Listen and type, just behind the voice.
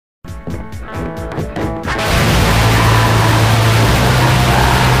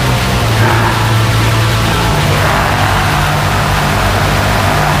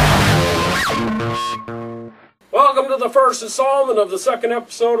the first installment of the second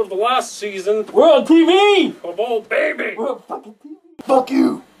episode of the last season. We're on TV! Of Old Baby! We're on fucking TV. Fuck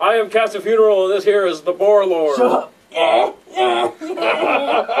you! I am Captain Funeral, and this here is the Boarlord. Shut up!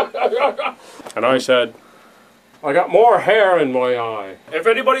 And I said, I got more hair in my eye. If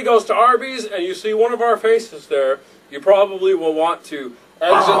anybody goes to Arby's and you see one of our faces there, you probably will want to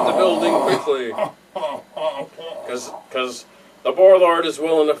exit the building quickly. Because the Boarlord is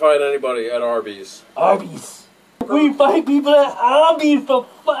willing to fight anybody at Arby's. Arby's. We fight people at Arby's for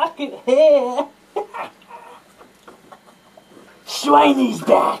fucking hair. Shriney's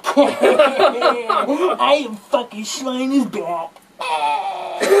back. I am fucking Shriney's back.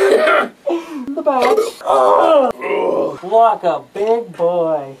 The back. Like a big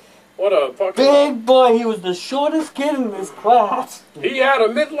boy. What a fucking... Big boy. He was the shortest kid in this class. He had a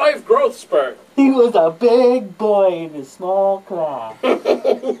midlife growth spurt. He was a big boy in a small class.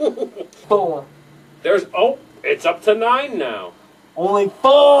 4. There's... Oh, it's up to 9 now. Only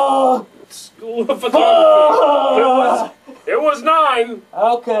 4. School of Photography. It was 9.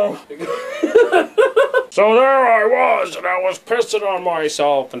 Okay. So there I was, and I was pissing on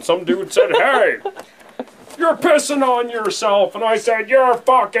myself, and some dude said, hey, you're pissing on yourself. And I said, you're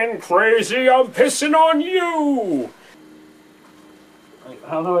fucking crazy, I'm pissing on you.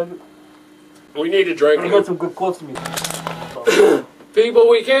 How do I do? We need a drink. I got some good quotes to me. People,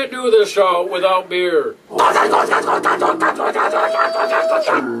 we can't do this show without beer.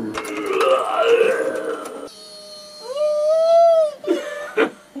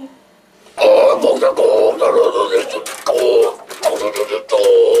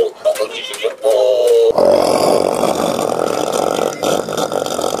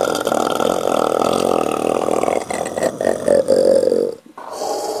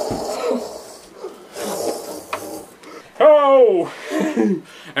 Oh!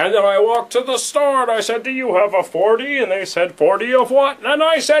 And then I walked to the store and I said, do you have a 40? And they said, 40 of what? And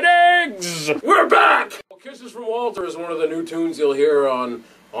I said, eggs! We're back! Kisses from Walter is one of the new tunes you'll hear on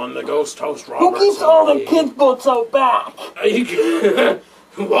the Ghost Host Robert. Who keeps all the kids' books out back?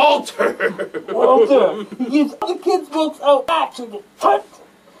 Walter! Walter! He keeps all the kids' books out back so they touch.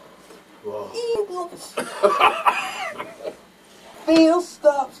 Phil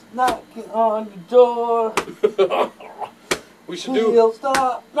stops knocking on the door. We should do... Phil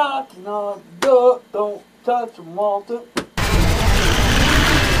stop knocking on the door. Don't touch him, Walter.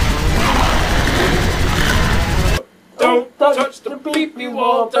 Don't touch the pee-pee,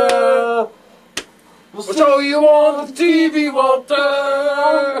 Walter. We'll show you on the TV, Walter.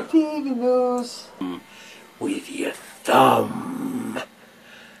 On the TV news. With your thumb.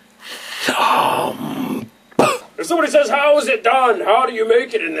 If somebody says, how is it done? How do you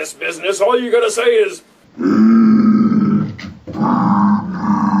make it in this business? All you gotta say is...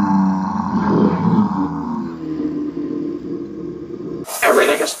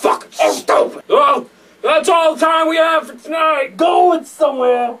 Everything is fucking stupid. Well, that's all the time we have for tonight. Going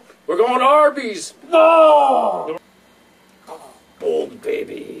somewhere. We're going to Arby's. No. Old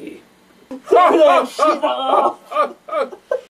baby. Turn that shit off.